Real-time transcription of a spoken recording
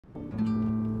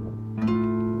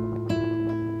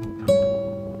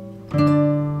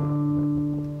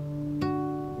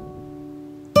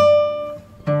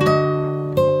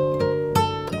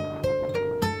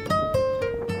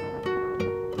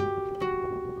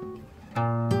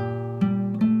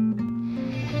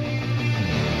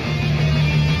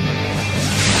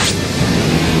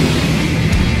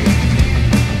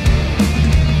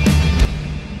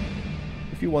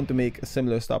want to make a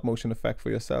similar stop motion effect for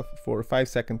yourself, for a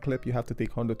 5-second clip you have to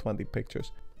take 120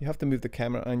 pictures. You have to move the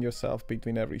camera and yourself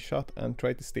between every shot and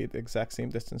try to stay the exact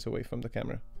same distance away from the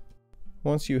camera.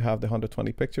 Once you have the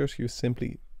 120 pictures, you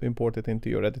simply import it into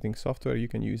your editing software. You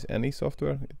can use any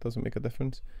software, it doesn't make a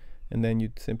difference. And then you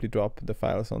simply drop the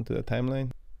files onto the timeline.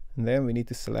 And then we need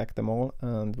to select them all,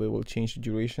 and we will change the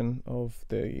duration of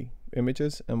the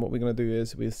images. And what we're going to do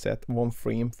is we'll set 1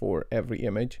 frame for every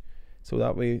image. So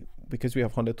that way, because we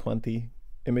have 120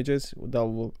 images, that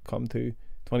will come to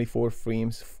 24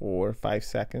 frames for 5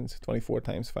 seconds. 24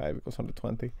 times 5 equals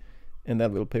 120. And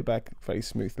that will play back very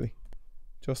smoothly,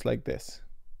 just like this.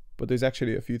 But there's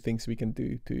actually a few things we can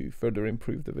do to further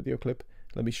improve the video clip.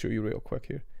 Let me show you real quick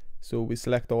here. So we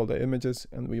select all the images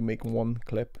and we make 1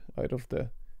 clip out of the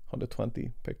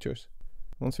 120 pictures.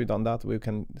 Once we've done that, we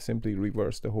can simply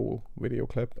reverse the whole video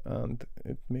clip, and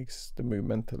it makes the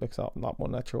movement look a lot more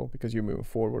natural because you're moving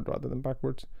forward rather than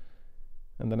backwards.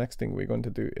 And the next thing we're going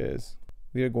to do is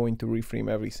we are going to reframe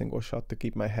every single shot to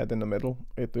keep my head in the middle.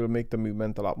 It will make the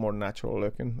movement a lot more natural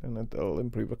looking, and it'll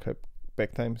improve the clip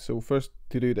big time. So first,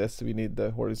 to do this, we need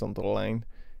the horizontal line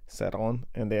set on,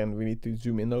 and then we need to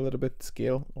zoom in a little bit,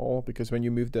 scale all, because when you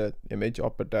move the image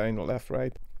up or down or left,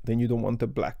 right, then you don't want the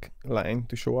black line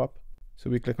to show up. So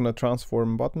we click on the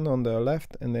transform button on the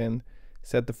left and then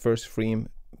set the first frame,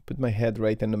 put my head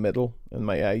right in the middle and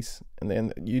my eyes. And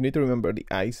then you need to remember the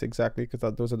eyes exactly,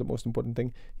 because those are the most important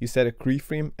thing. You set a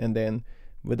keyframe, and then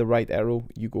with the right arrow,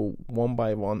 you go 1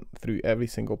 by 1 through every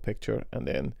single picture, and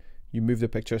then you move the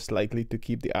picture slightly to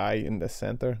keep the eye in the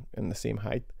center in the same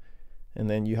height.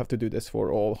 And then you have to do this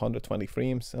for all 120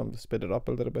 frames. I'll speed it up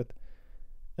a little bit.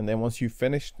 And then once you've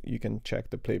finished, you can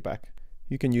check the playback.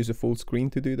 You can use a full screen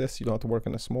to do this. You don't have to work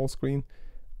on a small screen.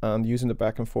 And using the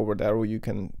back and forward arrow, you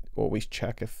can always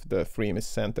check if the frame is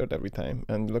centered every time.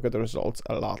 And look at the results,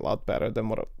 a lot better than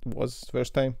what it was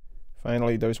first time.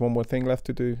 Finally, there's one more thing left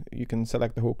to do. You can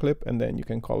select the whole clip, and then you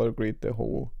can color grade the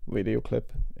whole video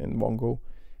clip in one go.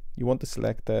 You want to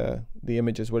select the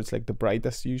images where it's like the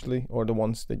brightest usually, or the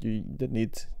ones that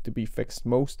need to be fixed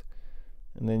most.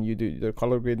 And then you do the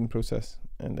color grading process,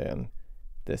 and then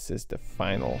this is the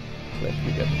final clip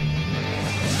you get.